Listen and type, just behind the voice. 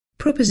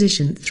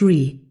Proposition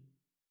 3.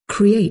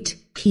 Create,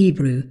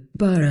 Hebrew,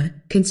 bara,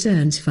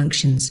 concerns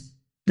functions.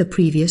 The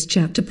previous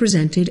chapter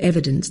presented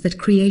evidence that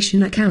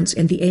creation accounts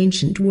in the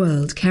ancient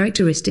world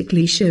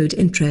characteristically showed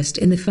interest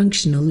in the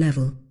functional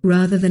level,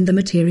 rather than the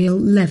material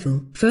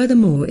level.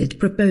 Furthermore, it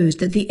proposed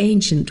that the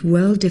ancient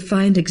world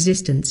defined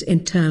existence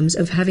in terms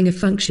of having a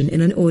function in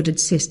an ordered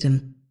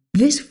system.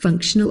 This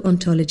functional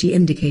ontology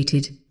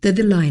indicated that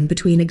the line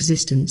between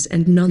existence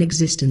and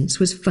non-existence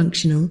was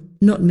functional,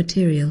 not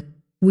material.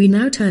 We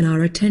now turn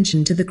our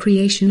attention to the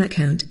creation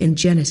account in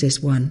Genesis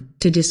 1,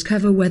 to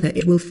discover whether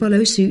it will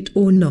follow suit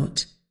or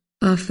not.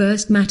 Our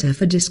first matter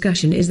for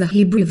discussion is the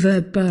Hebrew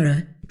verb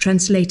bara,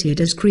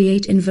 translated as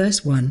create in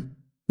verse 1.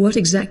 What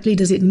exactly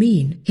does it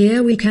mean?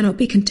 Here we cannot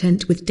be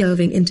content with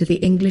delving into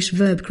the English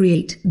verb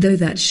create, though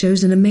that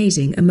shows an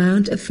amazing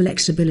amount of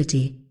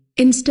flexibility.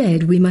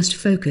 Instead, we must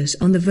focus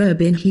on the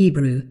verb in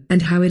Hebrew,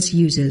 and how its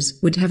users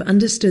would have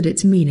understood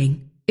its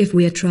meaning. If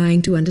we are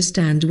trying to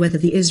understand whether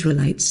the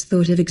Israelites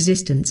thought of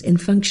existence in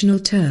functional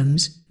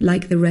terms,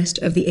 like the rest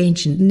of the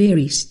ancient Near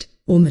East,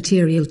 or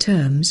material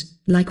terms,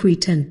 like we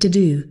tend to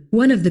do,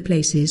 one of the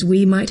places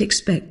we might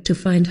expect to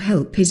find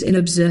help is in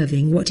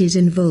observing what is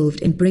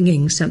involved in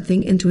bringing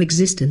something into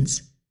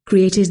existence.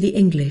 Create is the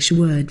English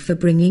word for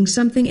bringing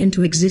something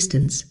into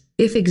existence.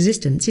 If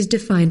existence is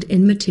defined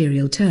in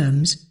material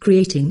terms,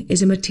 creating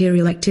is a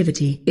material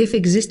activity. If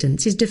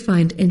existence is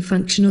defined in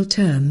functional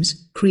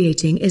terms,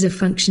 creating is a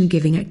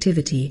function-giving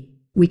activity.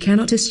 We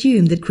cannot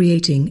assume that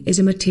creating is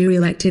a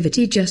material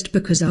activity just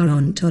because our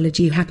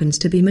ontology happens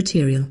to be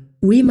material.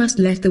 We must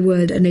let the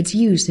word and its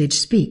usage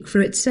speak for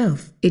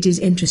itself. It is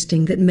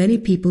interesting that many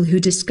people who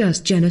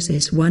discuss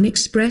Genesis 1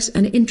 express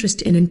an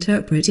interest in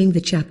interpreting the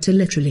chapter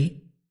literally.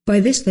 By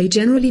this they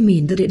generally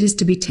mean that it is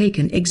to be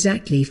taken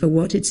exactly for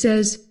what it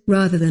says,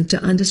 rather than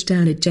to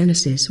understand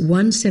Genesis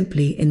 1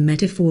 simply in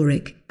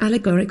metaphoric,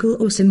 allegorical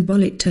or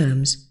symbolic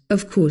terms.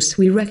 Of course,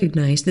 we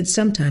recognize that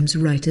sometimes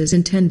writers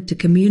intend to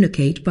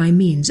communicate by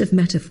means of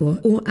metaphor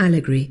or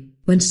allegory.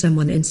 When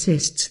someone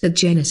insists that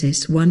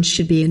Genesis 1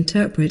 should be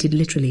interpreted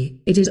literally,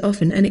 it is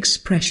often an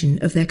expression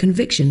of their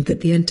conviction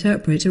that the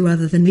interpreter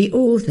rather than the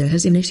author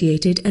has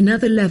initiated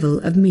another level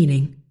of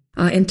meaning.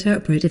 Our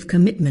interpretive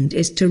commitment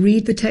is to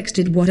read the text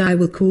at what I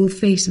will call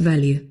face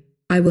value.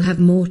 I will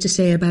have more to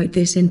say about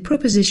this in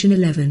Proposition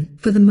 11.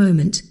 For the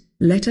moment,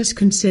 let us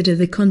consider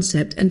the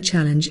concept and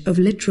challenge of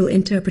literal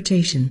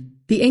interpretation.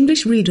 The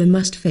English reader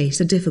must face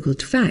a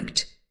difficult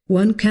fact.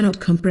 One cannot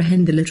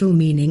comprehend the literal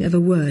meaning of a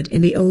word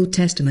in the Old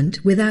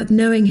Testament without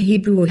knowing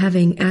Hebrew or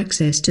having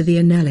access to the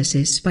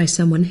analysis by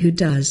someone who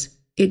does.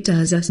 It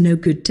does us no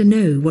good to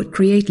know what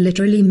create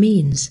literally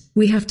means.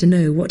 We have to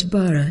know what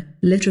bara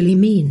literally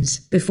means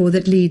before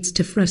that leads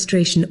to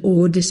frustration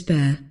or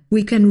despair.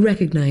 We can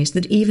recognize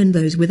that even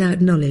those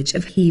without knowledge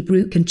of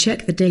Hebrew can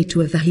check the data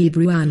of the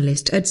Hebrew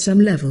analyst at some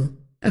level.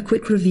 A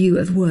quick review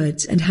of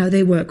words and how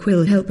they work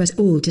will help us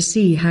all to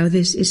see how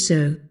this is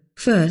so.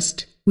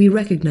 First, we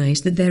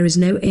recognize that there is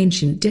no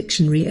ancient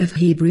dictionary of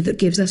Hebrew that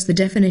gives us the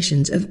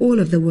definitions of all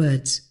of the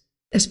words,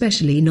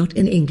 especially not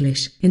in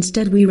English.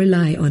 Instead, we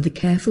rely on the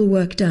careful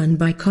work done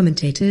by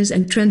commentators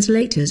and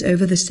translators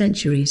over the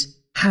centuries.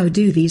 How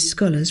do these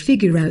scholars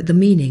figure out the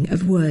meaning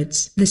of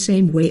words? The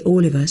same way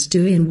all of us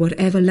do in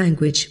whatever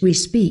language we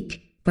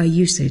speak, by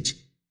usage.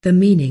 The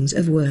meanings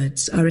of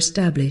words are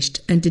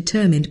established and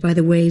determined by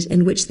the ways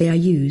in which they are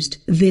used.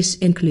 This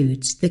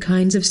includes the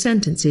kinds of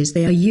sentences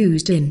they are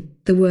used in,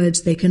 the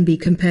words they can be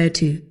compared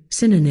to,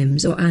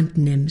 synonyms or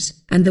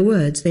antonyms, and the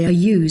words they are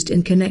used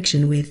in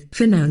connection with.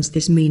 For nouns,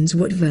 this means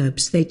what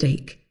verbs they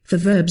take. For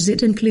verbs,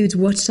 it includes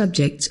what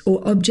subjects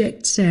or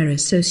objects are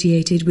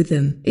associated with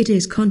them. It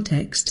is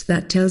context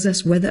that tells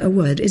us whether a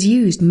word is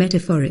used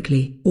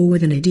metaphorically or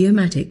with an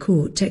idiomatic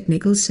or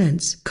technical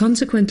sense.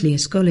 Consequently, a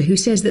scholar who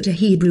says that a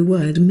Hebrew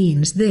word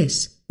means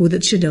this, or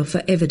that should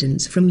offer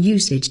evidence from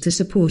usage to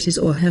support his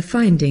or her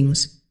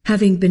findings,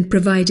 having been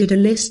provided a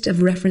list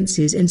of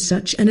references in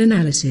such an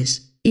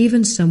analysis.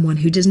 Even someone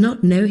who does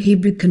not know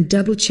Hebrew can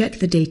double-check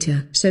the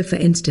data. So for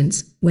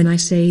instance, when I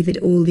say that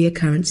all the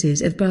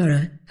occurrences of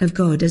bara have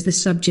God as the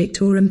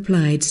subject or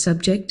implied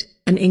subject,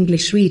 an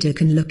English reader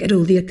can look at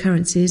all the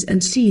occurrences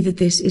and see that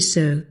this is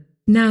so.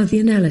 Now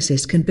the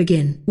analysis can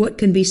begin. What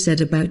can be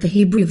said about the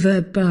Hebrew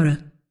verb bara?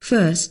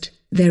 First,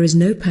 there is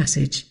no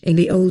passage in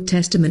the Old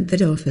Testament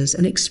that offers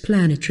an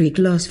explanatory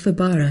gloss for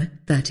bara,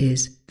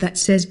 that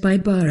says by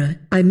bara,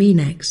 I mean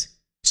X.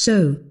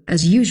 So,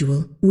 as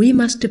usual, we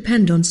must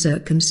depend on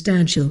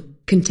circumstantial,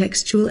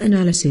 contextual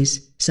analysis,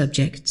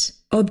 subjects,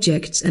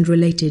 objects and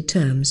related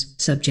terms.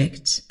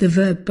 Subjects. The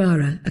verb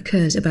bara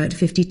occurs about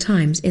 50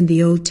 times in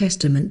the Old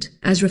Testament.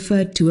 As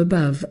referred to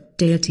above,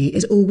 deity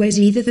is always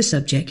either the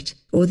subject,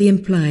 or the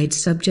implied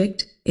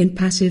subject, in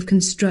passive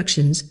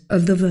constructions,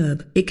 of the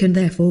verb. It can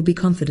therefore be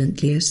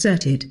confidently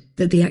asserted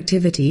that the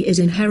activity is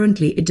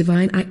inherently a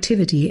divine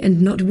activity and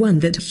not one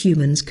that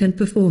humans can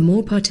perform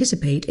or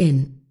participate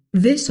in.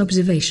 This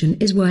observation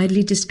is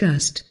widely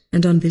discussed,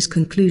 and on this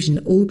conclusion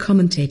all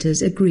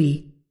commentators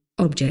agree.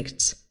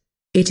 Objects.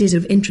 It is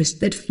of interest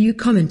that few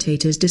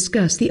commentators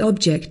discuss the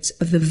objects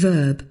of the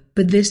verb,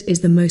 but this is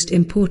the most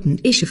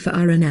important issue for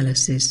our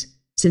analysis.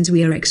 Since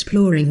we are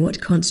exploring what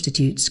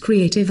constitutes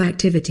creative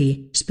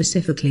activity,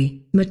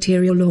 specifically,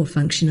 material or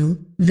functional,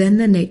 then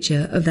the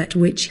nature of that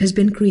which has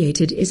been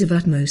created is of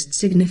utmost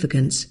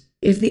significance.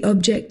 If the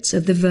objects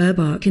of the verb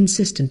are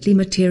consistently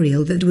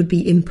material, that would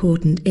be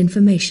important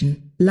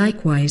information.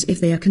 Likewise,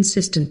 if they are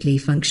consistently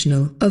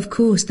functional, of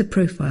course the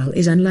profile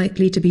is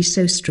unlikely to be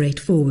so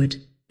straightforward.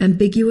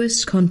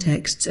 Ambiguous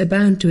contexts are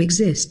bound to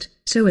exist,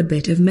 so a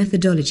bit of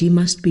methodology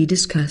must be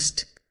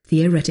discussed.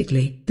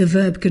 Theoretically, the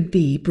verb could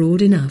be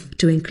broad enough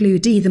to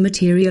include either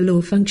material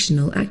or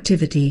functional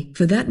activity.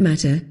 For that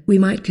matter, we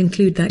might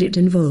conclude that it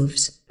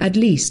involves, at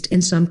least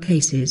in some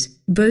cases,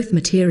 both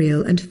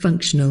material and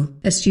functional,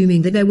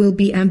 assuming that there will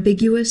be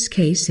ambiguous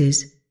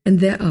cases.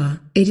 And there are.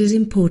 It is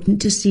important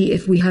to see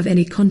if we have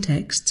any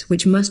contexts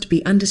which must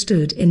be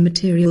understood in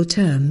material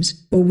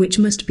terms, or which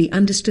must be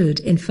understood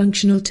in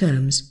functional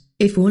terms.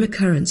 If all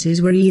occurrences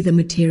were either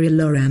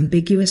material or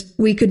ambiguous,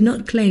 we could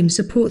not claim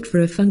support for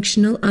a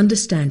functional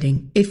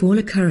understanding. If all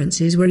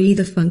occurrences were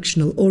either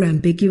functional or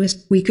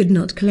ambiguous, we could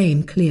not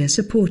claim clear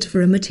support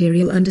for a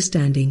material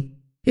understanding.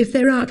 If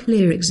there are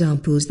clear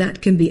examples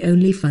that can be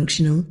only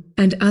functional,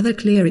 and other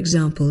clear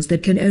examples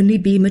that can only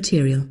be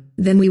material,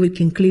 then we would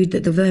conclude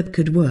that the verb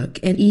could work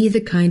in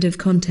either kind of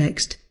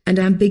context, and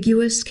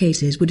ambiguous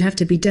cases would have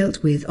to be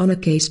dealt with on a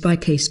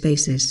case-by-case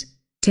basis.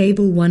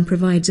 Table 1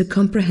 provides a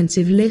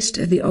comprehensive list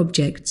of the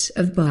objects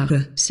of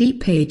Bara. See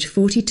page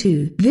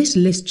 42. This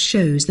list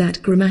shows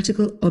that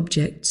grammatical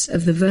objects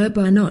of the verb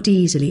are not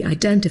easily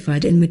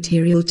identified in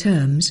material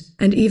terms,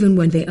 and even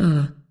when they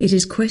are, it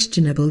is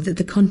questionable that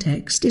the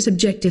context is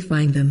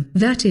objectifying them.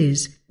 That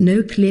is,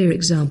 no clear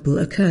example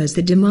occurs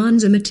that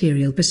demands a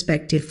material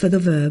perspective for the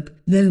verb,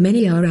 though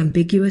many are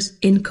ambiguous.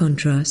 In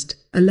contrast,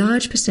 a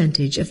large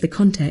percentage of the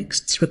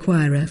contexts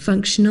require a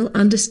functional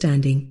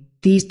understanding.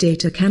 These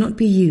data cannot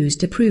be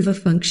used to prove a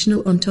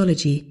functional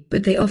ontology,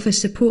 but they offer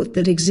support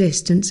that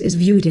existence is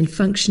viewed in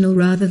functional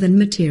rather than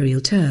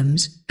material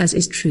terms, as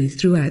is true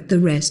throughout the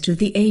rest of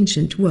the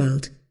ancient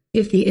world.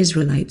 If the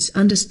Israelites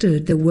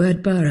understood the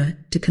word bara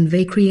to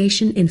convey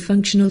creation in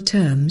functional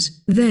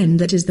terms, then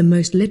that is the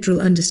most literal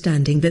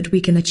understanding that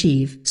we can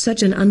achieve.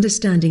 Such an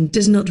understanding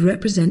does not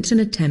represent an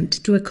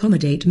attempt to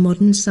accommodate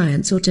modern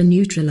science or to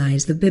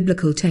neutralize the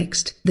biblical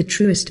text. The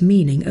truest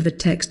meaning of a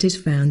text is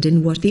found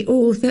in what the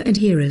author and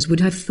hearers would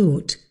have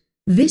thought.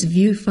 This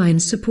view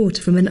finds support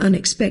from an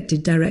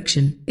unexpected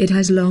direction. It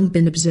has long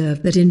been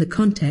observed that in the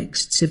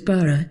contexts of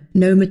bara,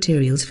 no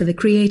materials for the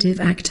creative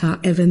act are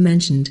ever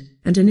mentioned,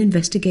 and an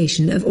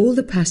investigation of all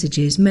the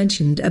passages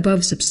mentioned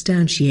above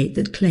substantiate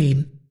that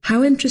claim.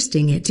 How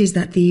interesting it is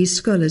that these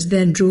scholars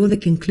then draw the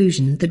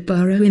conclusion that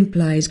bara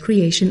implies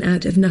creation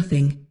out of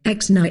nothing,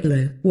 ex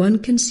nihilo. One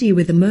can see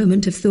with a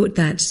moment of thought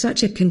that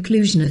such a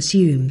conclusion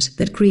assumes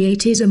that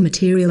create is a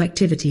material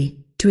activity.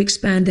 To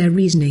expand their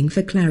reasoning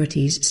for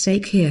clarity's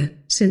sake here,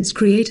 since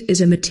create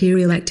is a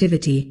material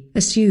activity,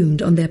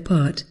 assumed on their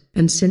part,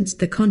 and since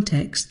the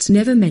contexts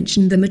never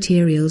mention the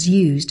materials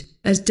used,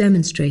 as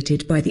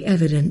demonstrated by the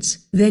evidence,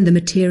 then the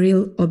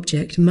material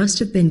object must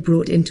have been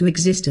brought into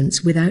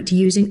existence without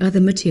using other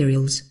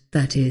materials,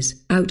 that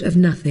is, out of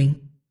nothing.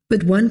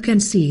 But one can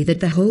see that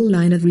the whole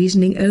line of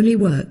reasoning only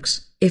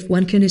works if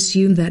one can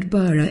assume that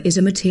bara is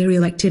a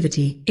material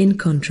activity. In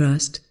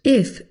contrast,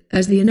 if,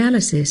 as the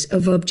analysis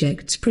of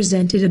objects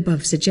presented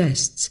above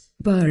suggests,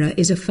 bara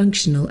is a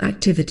functional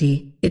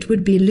activity, it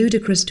would be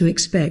ludicrous to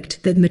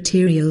expect that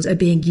materials are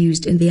being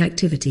used in the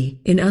activity.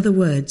 In other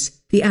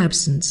words, the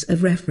absence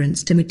of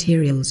reference to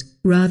materials,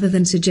 rather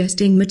than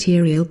suggesting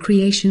material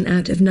creation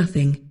out of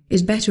nothing,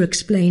 is better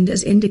explained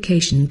as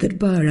indication that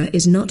bara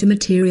is not a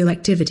material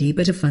activity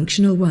but a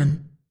functional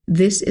one.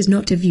 This is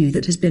not a view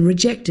that has been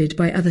rejected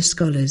by other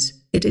scholars,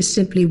 it is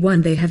simply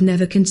one they have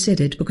never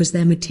considered because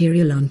their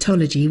material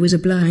ontology was a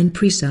blind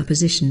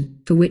presupposition,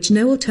 for which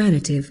no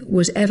alternative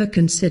was ever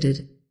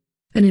considered.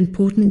 An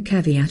important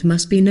caveat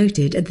must be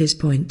noted at this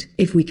point.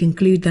 If we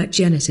conclude that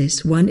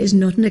Genesis 1 is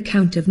not an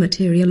account of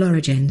material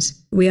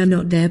origins, we are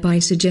not thereby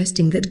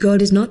suggesting that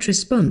God is not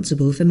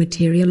responsible for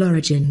material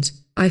origins.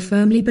 I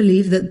firmly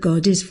believe that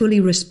God is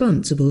fully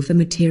responsible for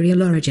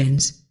material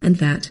origins, and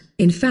that,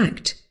 in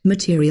fact,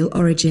 material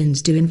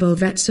origins do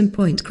involve at some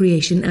point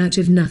creation out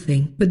of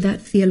nothing. But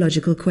that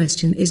theological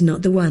question is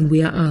not the one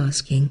we are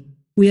asking.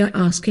 We are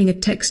asking a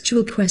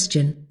textual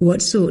question.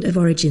 What sort of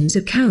origins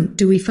account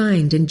do we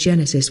find in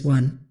Genesis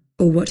 1?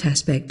 Or what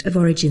aspect of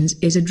origins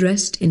is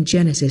addressed in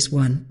Genesis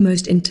 1?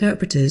 Most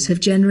interpreters have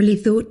generally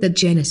thought that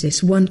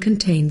Genesis 1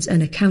 contains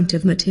an account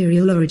of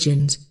material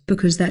origins,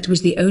 because that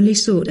was the only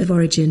sort of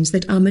origins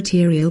that our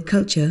material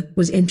culture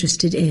was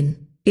interested in.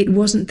 It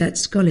wasn't that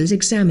scholars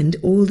examined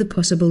all the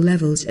possible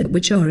levels at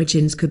which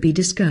origins could be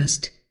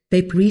discussed.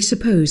 They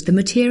presupposed the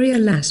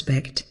material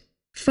aspect.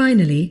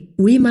 Finally,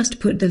 we must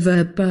put the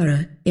verb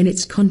bara in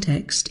its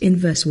context in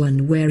verse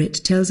 1, where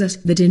it tells us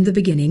that in the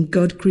beginning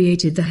God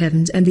created the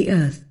heavens and the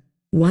earth.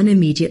 One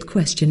immediate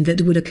question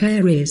that would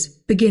occur is,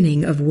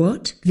 beginning of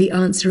what? The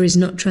answer is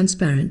not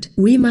transparent.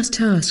 We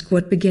must ask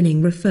what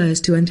beginning refers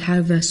to and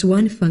how verse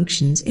 1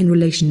 functions in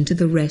relation to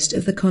the rest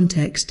of the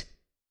context.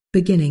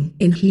 Beginning.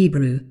 In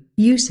Hebrew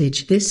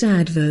usage, this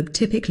adverb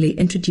typically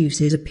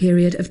introduces a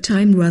period of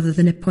time rather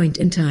than a point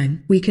in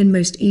time. We can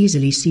most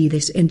easily see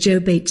this in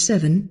Job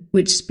 8:7,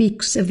 which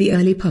speaks of the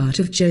early part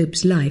of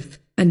Job's life,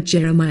 and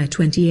Jeremiah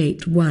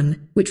 28:1,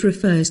 which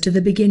refers to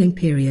the beginning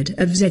period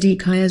of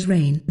Zedekiah's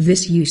reign.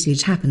 This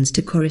usage happens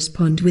to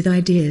correspond with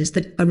ideas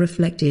that are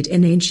reflected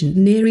in ancient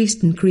Near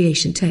Eastern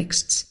creation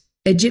texts.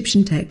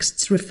 Egyptian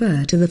texts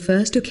refer to the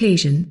first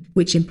occasion,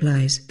 which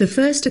implies the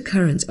first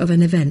occurrence of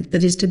an event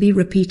that is to be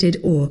repeated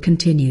or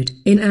continued.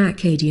 In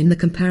Akkadian, the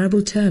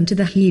comparable term to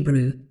the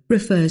Hebrew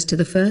refers to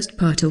the first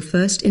part or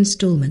first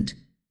installment.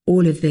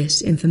 All of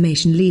this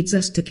information leads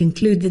us to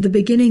conclude that the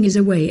beginning is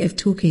a way of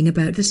talking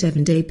about the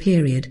 7-day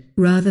period,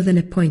 rather than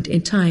a point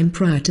in time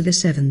prior to the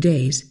 7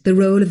 days. The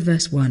role of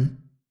verse 1.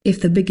 If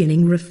the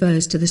beginning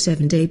refers to the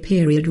 7-day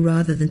period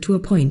rather than to a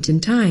point in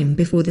time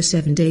before the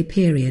 7-day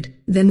period,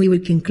 then we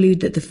would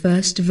conclude that the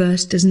first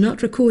verse does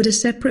not record a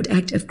separate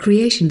act of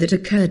creation that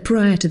occurred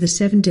prior to the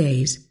 7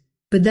 days,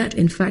 but that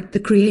in fact the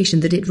creation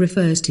that it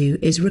refers to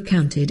is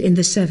recounted in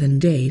the 7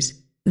 days.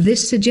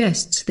 This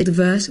suggests that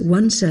verse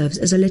 1 serves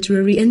as a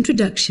literary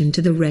introduction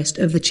to the rest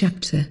of the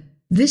chapter.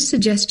 This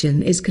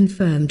suggestion is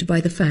confirmed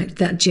by the fact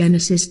that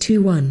Genesis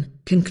 2:1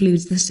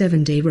 concludes the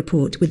 7-day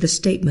report with the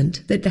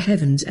statement that the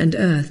heavens and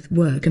earth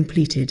were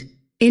completed,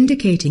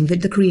 indicating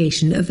that the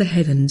creation of the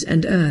heavens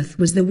and earth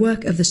was the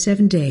work of the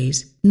 7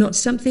 days, not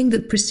something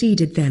that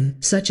preceded them.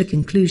 Such a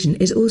conclusion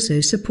is also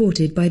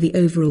supported by the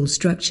overall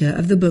structure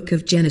of the book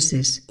of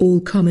Genesis. All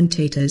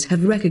commentators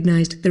have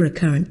recognized the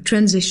recurrent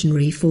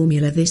transitionary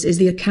formula. This is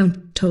the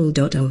account told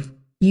of,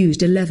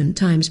 used 11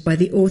 times by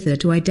the author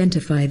to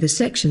identify the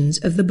sections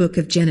of the book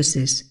of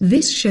Genesis.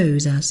 This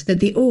shows us that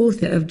the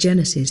author of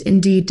Genesis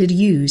indeed did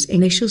use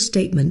initial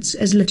statements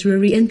as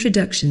literary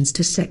introductions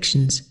to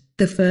sections.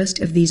 The first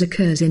of these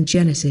occurs in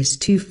Genesis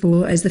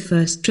 2:4 as the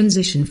first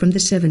transition from the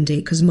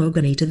 7-day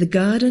cosmogony to the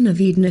Garden of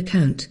Eden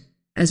account.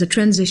 As a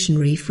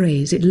transitionary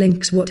phrase, it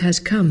links what has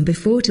come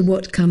before to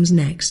what comes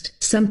next.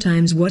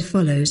 Sometimes what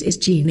follows is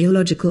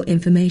genealogical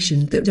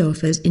information that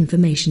offers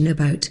information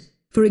about,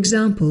 for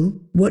example,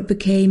 what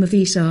became of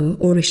Esau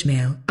or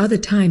Ishmael. Other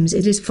times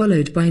it is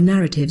followed by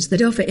narratives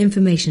that offer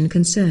information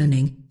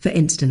concerning, for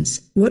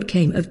instance, what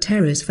came of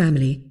Terah's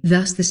family,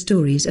 thus the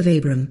stories of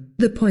Abram.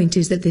 The point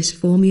is that this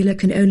formula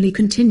can only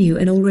continue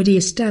an already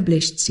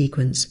established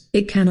sequence.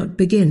 It cannot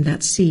begin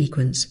that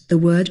sequence. The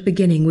word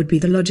beginning would be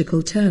the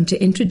logical term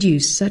to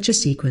introduce such a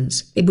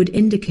sequence. It would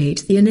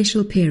indicate the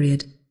initial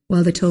period,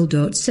 while the told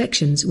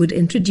sections would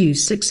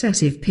introduce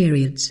successive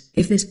periods.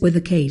 If this were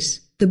the case,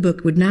 the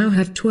book would now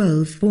have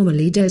 12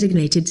 formally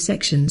designated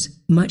sections,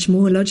 much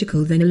more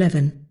logical than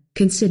 11,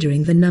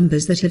 considering the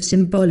numbers that have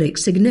symbolic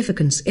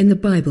significance in the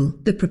Bible.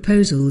 The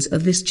proposals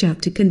of this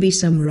chapter can be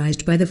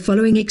summarized by the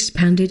following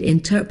expanded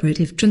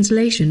interpretive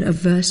translation of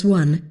verse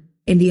 1.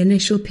 In the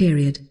initial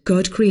period,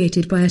 God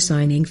created by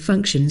assigning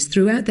functions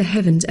throughout the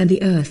heavens and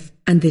the earth,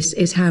 and this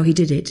is how he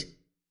did it.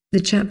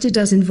 The chapter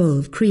does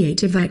involve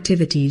creative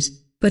activities,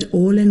 but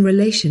all in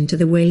relation to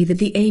the way that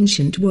the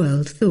ancient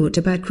world thought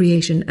about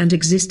creation and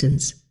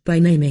existence, by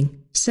naming,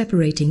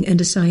 separating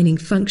and assigning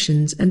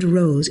functions and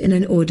roles in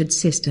an ordered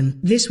system.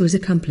 This was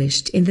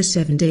accomplished in the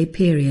 7-day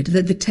period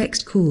that the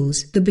text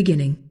calls the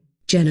beginning.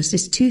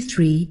 Genesis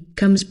 2:3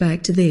 comes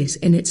back to this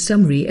in its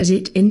summary as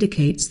it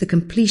indicates the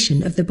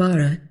completion of the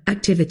Bara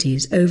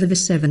activities over the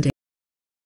 7 days.